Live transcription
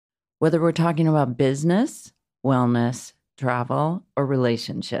Whether we're talking about business, wellness, travel, or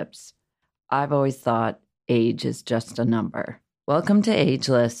relationships, I've always thought age is just a number. Welcome to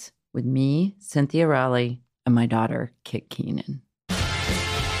Ageless with me, Cynthia Rowley, and my daughter, Kit Keenan.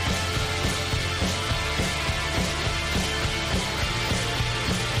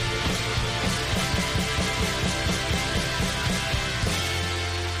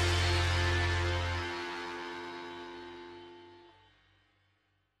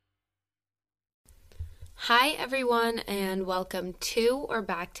 Hi everyone, and welcome to or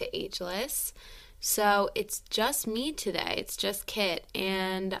back to Ageless. So it's just me today, it's just Kit,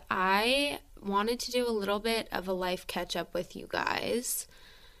 and I wanted to do a little bit of a life catch up with you guys.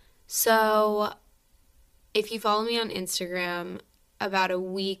 So if you follow me on Instagram, about a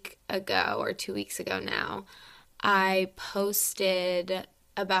week ago or 2 weeks ago now, I posted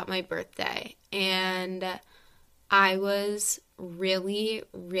about my birthday, and I was really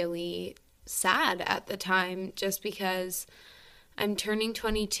sad at the time just because I'm turning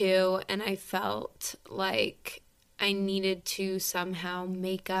 22 and I felt like I needed to somehow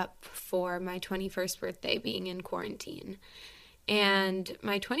make up for my 21st birthday being in quarantine. And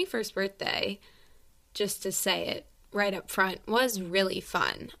my 21st birthday, just to say it right up front, was really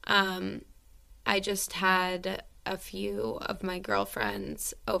fun. I just had a few of my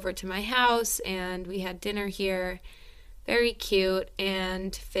girlfriends over to my house and we had dinner here. Very cute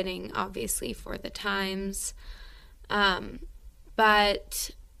and fitting, obviously, for the times. But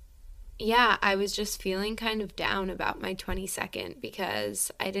yeah, I was just feeling kind of down about my 22nd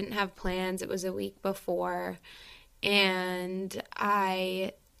because I didn't have plans. It was a week before, and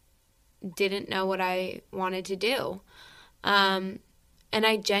I didn't know what I wanted to do. And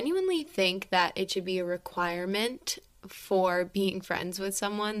I genuinely think that it should be a requirement for being friends with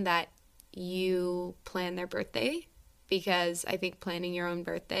someone that you plan their birthday, because I think planning your own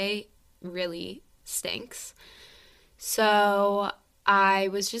birthday really stinks. So I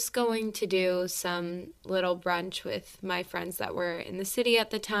was just going to do some little brunch with my friends that were in the city at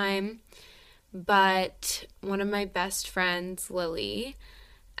the time, but one of my best friends, Lily,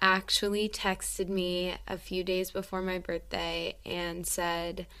 actually texted me a few days before my birthday and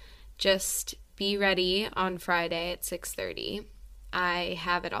said, just be ready on Friday at 6:30. I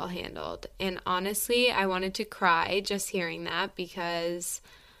have it all handled. And honestly, I wanted to cry just hearing that because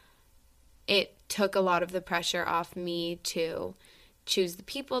it took a lot of the pressure off me to choose the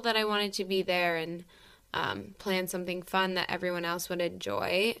people that I wanted to be there and plan something fun that everyone else would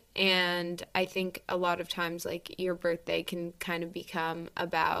enjoy. And I think a lot of times, like, your birthday can kind of become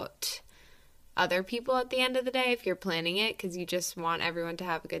about other people at the end of the day if you're planning it, because you just want everyone to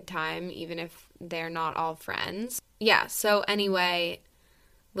have a good time, even if they're not all friends. Yeah, so anyway,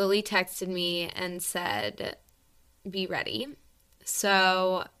 Lily texted me and said, be ready.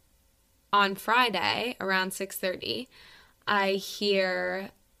 So on Friday around 6:30, I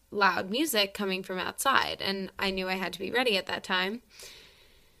hear loud music coming from outside, and I knew I had to be ready at that time.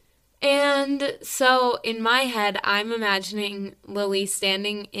 And so in my head, I'm imagining Lily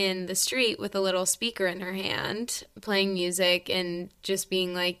standing in the street with a little speaker in her hand, playing music and just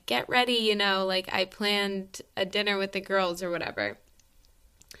being like, get ready, like I planned a dinner with the girls or whatever.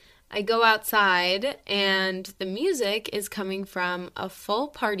 I go outside and the music is coming from a full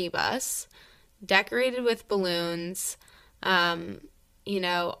party bus decorated with balloons.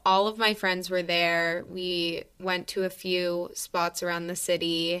 All of my friends were there. We went to a few spots around the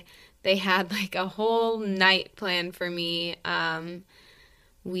city. They had like a whole night planned for me.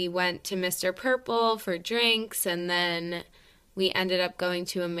 We went to Mr. Purple for drinks, and then we ended up going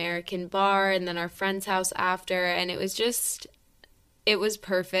to American Bar and then our friend's house after, and it was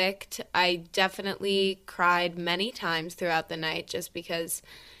perfect. I definitely cried many times throughout the night just because,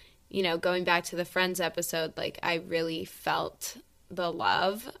 going back to the Friends episode, like I really felt the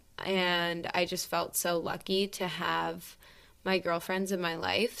love, and I just felt so lucky to have my girlfriends in my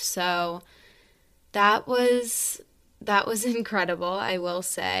life. So that was incredible, I will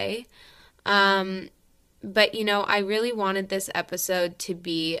say. But I really wanted this episode to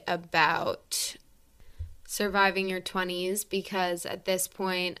be about surviving your 20s because at this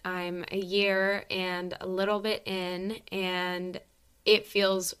point I'm a year and a little bit in, and it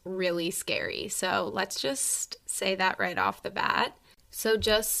feels really scary. So let's just say that right off the bat. So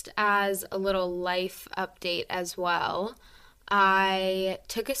just as a little life update as well, I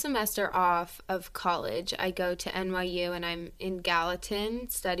took a semester off of college. I go to NYU and I'm in Gallatin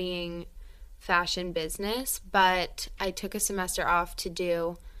studying fashion business, but I took a semester off to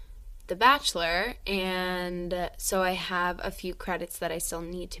do the Bachelor, and so I have a few credits that I still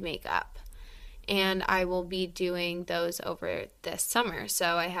need to make up. and I will be doing those over this summer.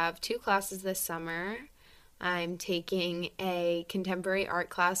 So I have 2 classes this summer. I'm taking a contemporary art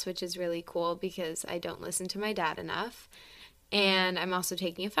class, which is really cool because I don't listen to my dad enough. And I'm also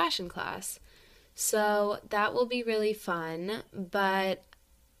taking a fashion class. So that will be really fun. But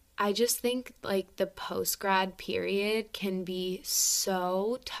I just think like the post-grad period can be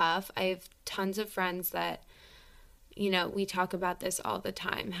so tough. I have tons of friends that, we talk about this all the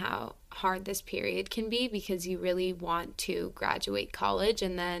time, how hard this period can be because you really want to graduate college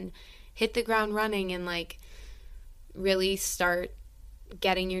and then hit the ground running and like really start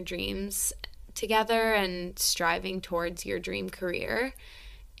getting your dreams together and striving towards your dream career.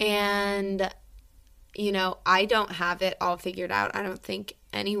 And, I don't have it all figured out. I don't think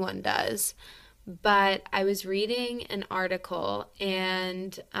anyone does. But I was reading an article,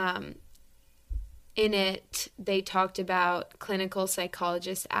 and in it, they talked about clinical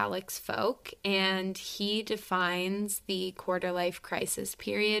psychologist Alex Folk, and he defines the quarter life crisis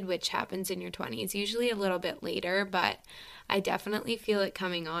period, which happens in your 20s, usually a little bit later, but I definitely feel it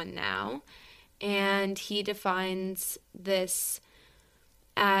coming on now. And he defines this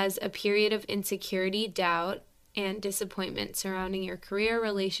as a period of insecurity, doubt, and disappointment surrounding your career,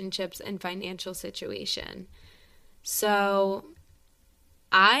 relationships, and financial situation. So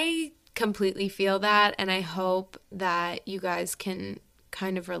I completely feel that, and I hope that you guys can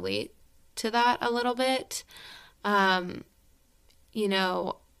kind of relate to that a little bit. I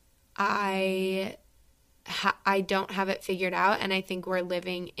don't have it figured out, and I think we're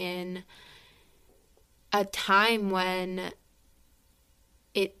living in a time when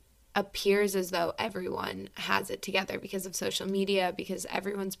it appears as though everyone has it together because of social media, because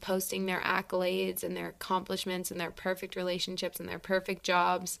everyone's posting their accolades and their accomplishments and their perfect relationships and their perfect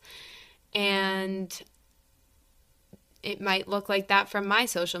jobs. And it might look like that from my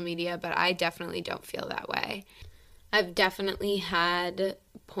social media, but I definitely don't feel that way. I've definitely had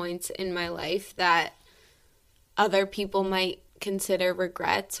points in my life that other people might consider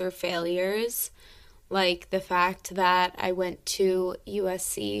regrets or failures, like the fact that I went to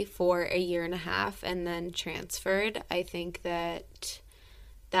USC for a year and a half and then transferred. I think that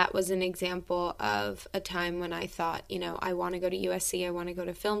was an example of a time when I thought, I want to go to USC, I want to go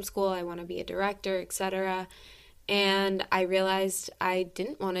to film school, I want to be a director, etc. And I realized I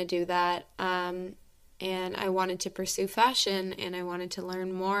didn't want to do that. And I wanted to pursue fashion, and I wanted to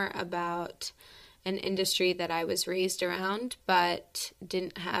learn more about an industry that I was raised around but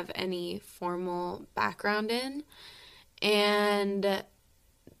didn't have any formal background in. And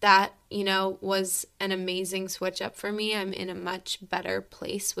that, was an amazing switch up for me. I'm in a much better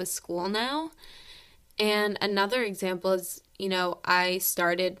place with school now. And another example is, I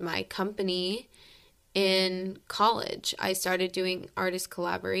started my company in college. I started doing artist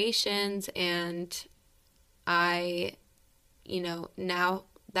collaborations, and I, now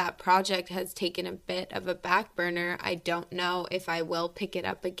that project has taken a bit of a back burner. I don't know if I will pick it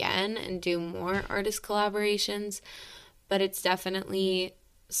up again and do more artist collaborations, but it's definitely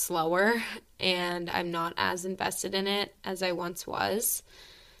slower, and I'm not as invested in it as I once was.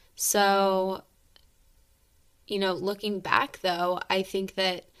 So, looking back though, I think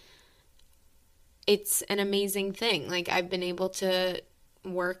that it's an amazing thing. Like, I've been able to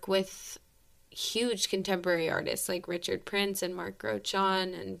work with huge contemporary artists like Richard Prince and Mark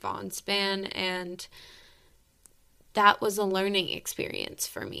Rochon and Vaughn Spann, and that was a learning experience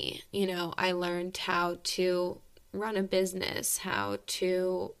for me. I learned how to run a business, how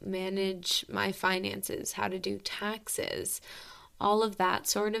to manage my finances, how to do taxes, all of that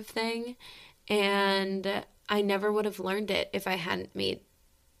sort of thing. And I never would have learned it if I hadn't made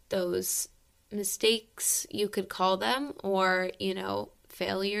those mistakes, you could call them, or,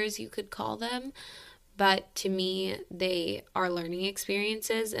 failures, you could call them. But to me, they are learning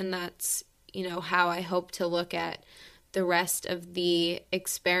experiences, and that's, how I hope to look at the rest of the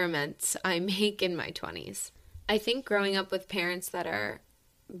experiments I make in my 20s. I think growing up with parents that are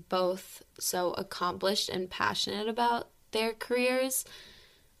both so accomplished and passionate about their careers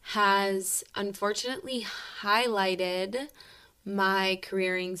has unfortunately highlighted my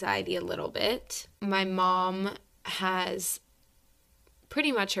career anxiety a little bit. My mom has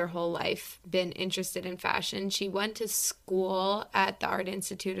pretty much her whole life been interested in fashion. She went to school at the Art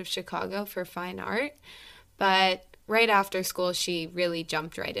Institute of Chicago for fine art, but right after school she really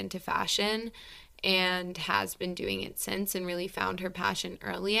jumped right into fashion and has been doing it since, and really found her passion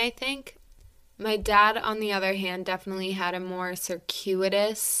early, I think. My dad, on the other hand, definitely had a more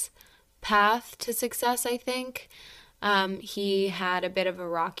circuitous path to success, I think. He had a bit of a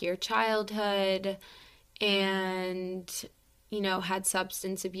rockier childhood, and had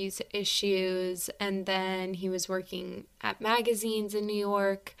substance abuse issues, and then he was working at magazines in New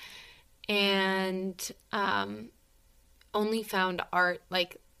York, and only found art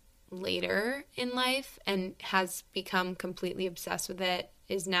like later in life and has become completely obsessed with it,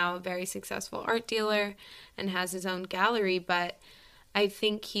 is now a very successful art dealer and has his own gallery. But I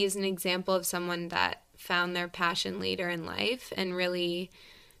think he's an example of someone that found their passion later in life and really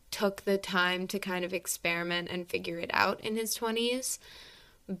took the time to kind of experiment and figure it out in his 20s.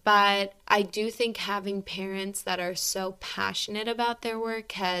 But I do think having parents that are so passionate about their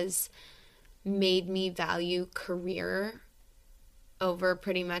work has made me value career over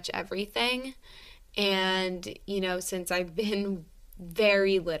pretty much everything. And, since I've been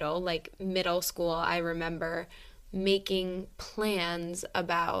very little, like middle school, I remember making plans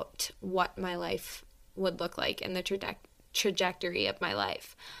about what my life would look like and the trajectory of my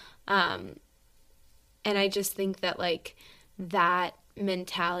life. And I just think that like that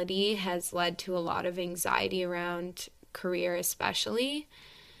mentality has led to a lot of anxiety around career especially.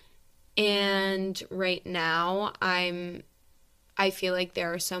 And right now I feel like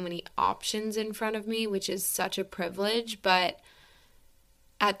there are so many options in front of me, which is such a privilege, but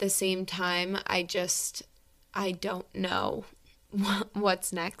at the same time, I don't know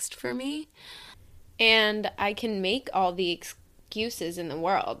what's next for me. And I can make all the excuses in the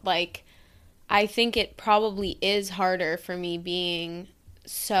world. Like, I think it probably is harder for me being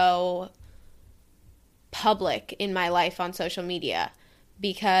so public in my life on social media,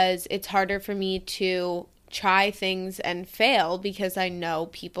 because it's harder for me to try things and fail because I know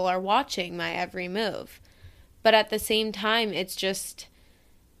people are watching my every move. But at the same time, it's just,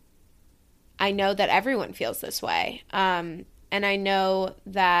 I know that everyone feels this way. And I know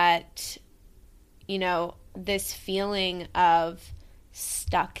that, this feeling of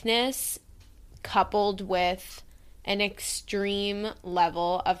stuckness coupled with an extreme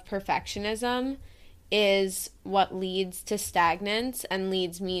level of perfectionism is what leads to stagnance and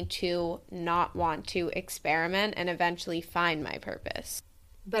leads me to not want to experiment and eventually find my purpose.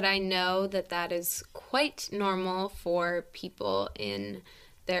 But I know that that is quite normal for people in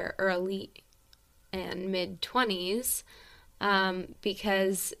their early and mid-20s,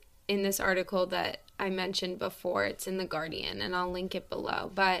 because in this article that I mentioned before, it's in The Guardian, and I'll link it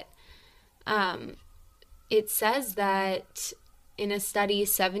below, but it says that in a study,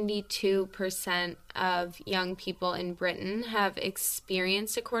 72% of young people in Britain have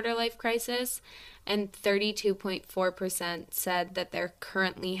experienced a quarter-life crisis, and 32.4% said that they're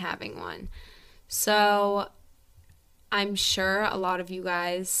currently having one. So I'm sure a lot of you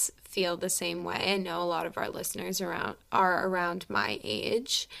guys feel the same way. I know a lot of our listeners are around my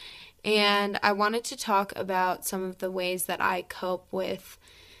age. And I wanted to talk about some of the ways that I cope with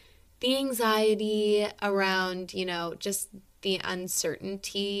the anxiety around, just the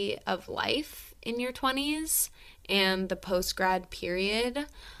uncertainty of life in your 20s and the post-grad period.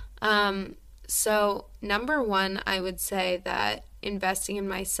 So number one, I would say that investing in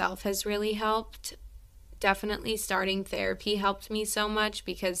myself has really helped. Definitely starting therapy helped me so much,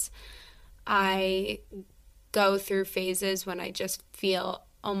 because I go through phases when I just feel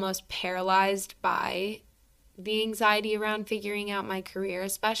almost paralyzed by the anxiety around figuring out my career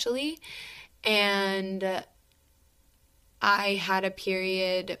especially. And I had a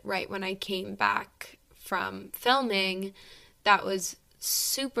period right when I came back from filming that was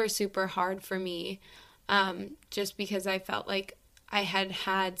super, super hard for me, just because I felt like I had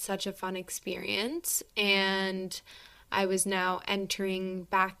had such a fun experience and I was now entering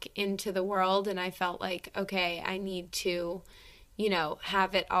back into the world, and I felt like, okay, I need to,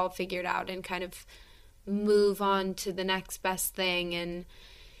 have it all figured out and kind of move on to the next best thing and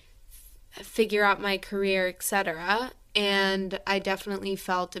figure out my career, etc. And I definitely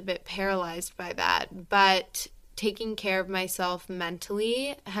felt a bit paralyzed by that. But taking care of myself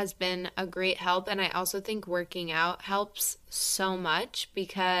mentally has been a great help. And I also think working out helps so much,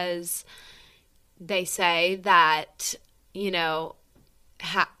 because they say that,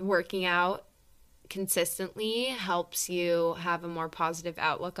 working out consistently helps you have a more positive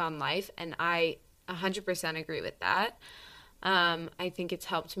outlook on life. And I 100% agree with that. I think it's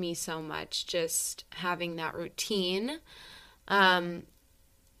helped me so much just having that routine. And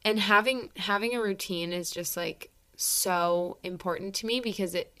having a routine is just like so important to me,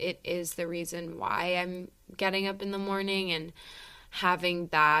 because it is the reason why I'm getting up in the morning and having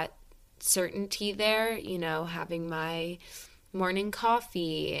that certainty there, having my morning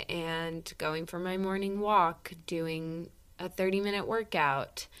coffee and going for my morning walk, doing a 30-minute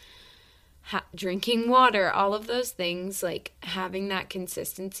workout, drinking water, all of those things, like having that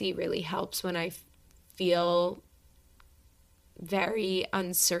consistency really helps when I feel very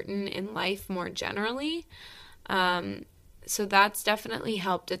uncertain in life more generally. So that's definitely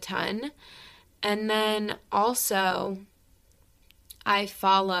helped a ton. And then also, I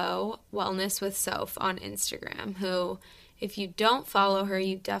follow Wellness with Soph on Instagram, who, if you don't follow her,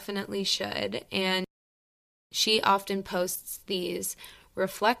 you definitely should. And she often posts these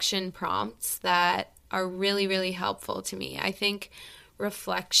reflection prompts that are really, really helpful to me. I think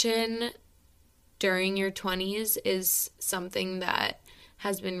reflection during your 20s is something that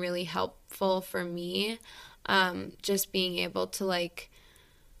has been really helpful for me. Just being able to like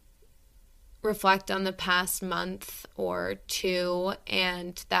reflect on the past month or two,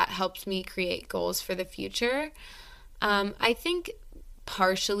 and that helps me create goals for the future. I think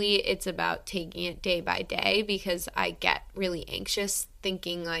partially it's about taking it day by day, because I get really anxious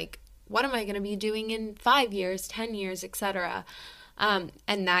thinking like, what am I going to be doing in 5 years, 10 years, etc.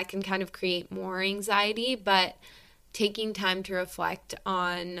 And that can kind of create more anxiety, but taking time to reflect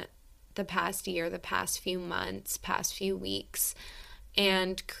on the past year, the past few months, past few weeks,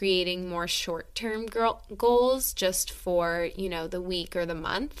 and creating more short-term goals just for, the week or the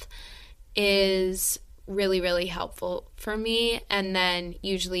month is really, really helpful for me. And then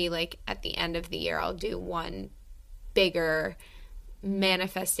usually like at the end of the year, I'll do one bigger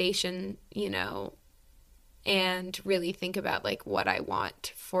manifestation, and really think about like what I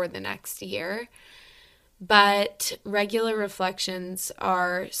want for the next year. But regular reflections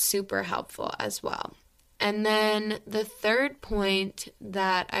are super helpful as well. And then the third point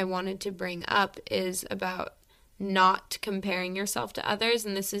that I wanted to bring up is about not comparing yourself to others.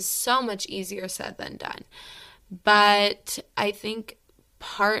 And this is so much easier said than done. But I think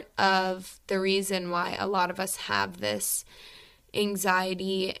part of the reason why a lot of us have this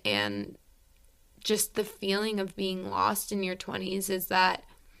anxiety and just the feeling of being lost in your 20s is that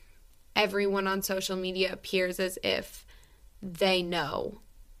everyone on social media appears as if they know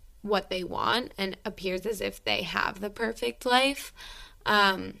what they want and appears as if they have the perfect life.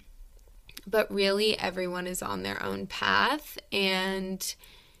 But really, everyone is on their own path. And,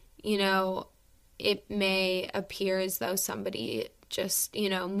 it may appear as though somebody just,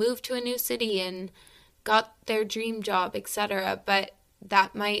 moved to a new city and got their dream job, etc. But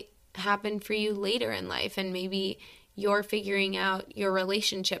that might happen for you later in life, and maybe you're figuring out your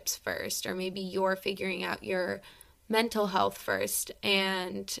relationships first, or maybe you're figuring out your mental health first,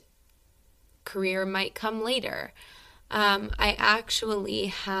 and career might come later. I actually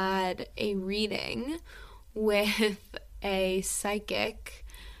had a reading with a psychic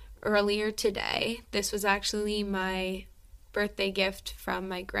earlier today. This was actually my birthday gift from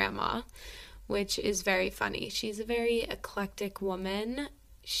my grandma, which is very funny. She's a very eclectic woman.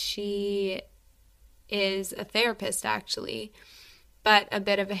 She is a therapist, actually, but a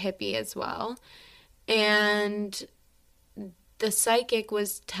bit of a hippie as well. And the psychic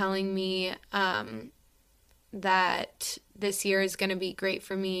was telling me that this year is going to be great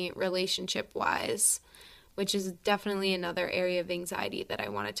for me relationship-wise, which is definitely another area of anxiety that I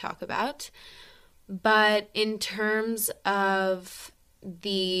want to talk about. But in terms of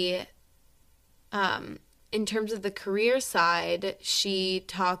the career side, she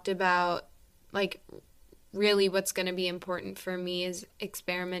talked about like really what's going to be important for me is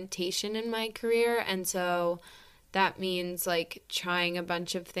experimentation in my career. And so that means like trying a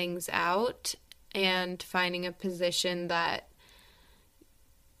bunch of things out and finding a position that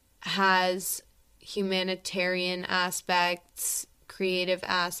has humanitarian aspects, creative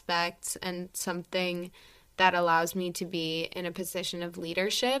aspects, and something that allows me to be in a position of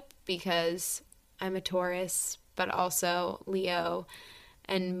leadership, because I'm a Taurus, but also Leo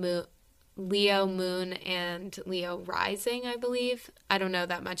and Leo moon and Leo rising, I believe. I don't know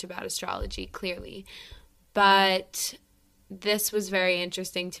that much about astrology, clearly. But this was very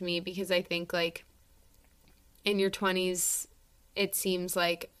interesting to me because I think like in your 20s, it seems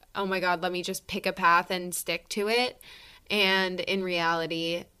like, oh my God, let me just pick a path and stick to it. And in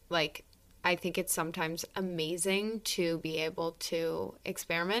reality, like, I think it's sometimes amazing to be able to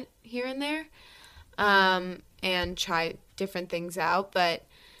experiment here and there and try different things out. But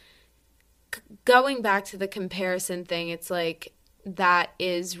going back to the comparison thing, it's like that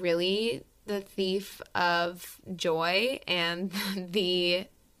is really the thief of joy, and the,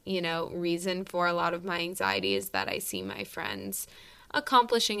 reason for a lot of my anxiety is that I see my friends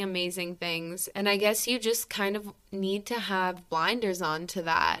accomplishing amazing things. And I guess you just kind of need to have blinders on to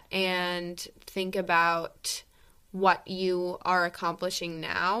that and think about what you are accomplishing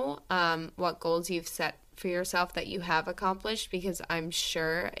now, what goals you've set for yourself that you have accomplished, because I'm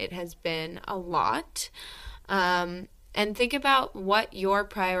sure it has been a lot. And think about what you're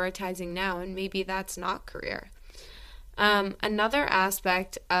prioritizing now, and maybe that's not career. Another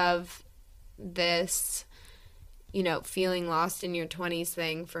aspect of this, feeling lost in your 20s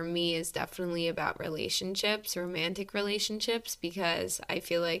thing for me is definitely about relationships, romantic relationships, because I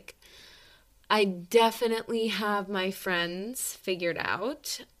feel like I definitely have my friends figured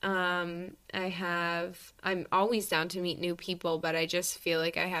out. I'm always down to meet new people, but I just feel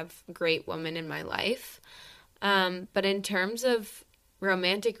like I have great women in my life. But in terms of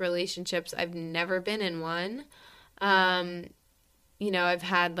romantic relationships, I've never been in one. I've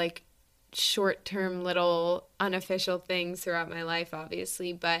had like short-term little unofficial things throughout my life,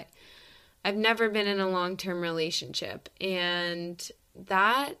 obviously, but I've never been in a long-term relationship. And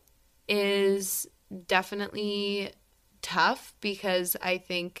that is definitely tough because I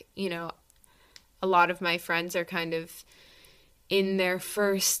think, a lot of my friends are kind of in their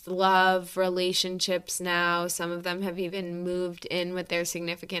first love relationships now. Some of them have even moved in with their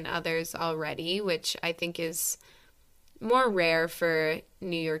significant others already, which I think is more rare for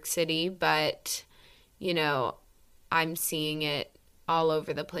New York City, but, I'm seeing it all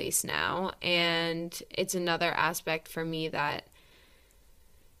over the place now. And it's another aspect for me that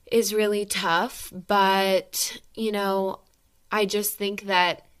is really tough. But, I just think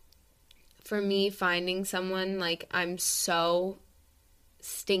that for me, finding someone, like, I'm so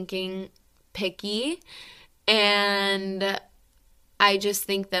stinking picky. And I just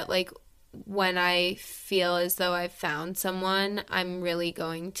think that, like, when I feel as though I've found someone, I'm really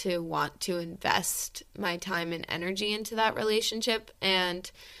going to want to invest my time and energy into that relationship. And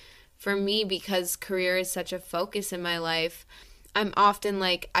for me, because career is such a focus in my life, I'm often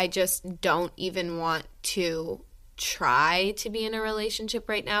like, I just don't even want to try to be in a relationship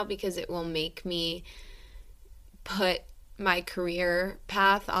right now because it will make me put my career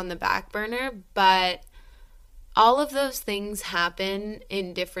path on the back burner. But all of those things happen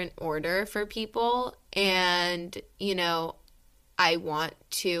in different order for people. And, I want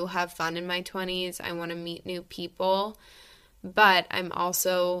to have fun in my 20s. I want to meet new people. But I'm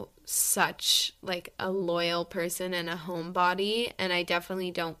also such like a loyal person and a homebody. And I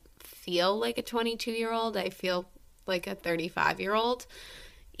definitely don't feel like a 22-year-old. I feel like a 35-year-old,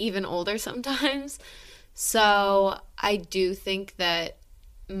 even older sometimes. So I do think that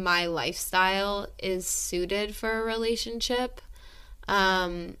my lifestyle is suited for a relationship.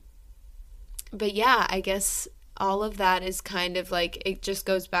 But yeah, I guess all of that is kind of like, it just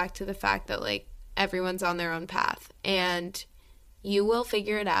goes back to the fact that like everyone's on their own path and you will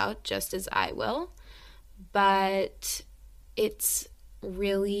figure it out just as I will. But it's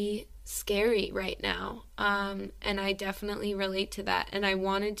really scary right now. And I definitely relate to that. And I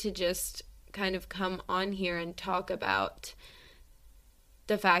wanted to just kind of come on here and talk about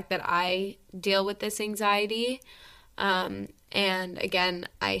the fact that I deal with this anxiety. And again,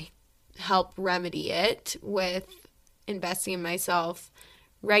 I help remedy it with investing in myself,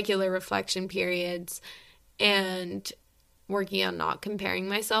 regular reflection periods, and working on not comparing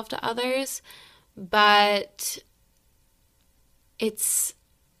myself to others. But it's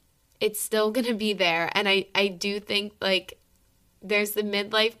still going to be there. And I do think like there's the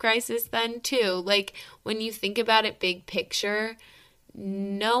midlife crisis then too. Like when you think about it big picture,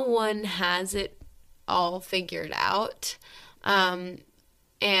 no one has it all figured out.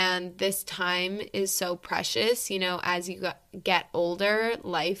 And this time is so precious. As you get older,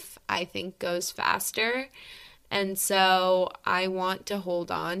 life, I think, goes faster. And so I want to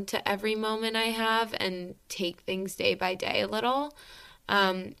hold on to every moment I have and take things day by day a little.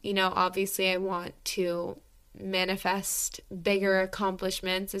 Obviously I want to manifest bigger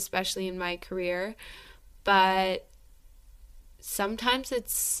accomplishments, especially in my career. But sometimes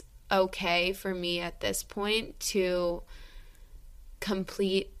it's okay for me at this point to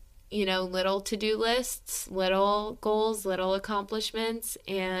complete, little to-do lists, little goals, little accomplishments,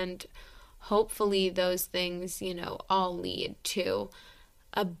 and hopefully those things, all lead to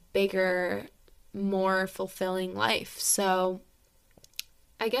a bigger, more fulfilling life. So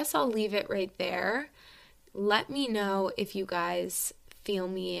I guess I'll leave it right there. Let me know if you guys feel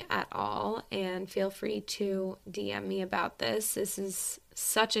me at all, and feel free to DM me about this. This is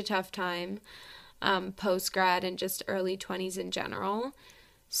such a tough time, post-grad and just early 20s in general.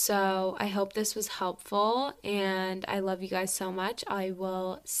 So I hope this was helpful, and I love you guys so much. I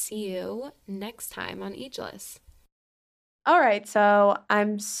will see you next time on Ageless. All right, so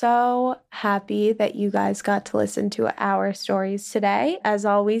I'm so happy that you guys got to listen to our stories today. As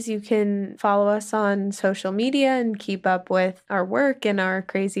always, you can follow us on social media and keep up with our work and our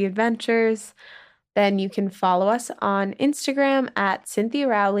crazy adventures. Then you can follow us on Instagram at Cynthia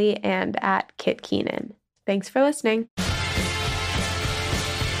Rowley and at Kit Keenan. Thanks for listening.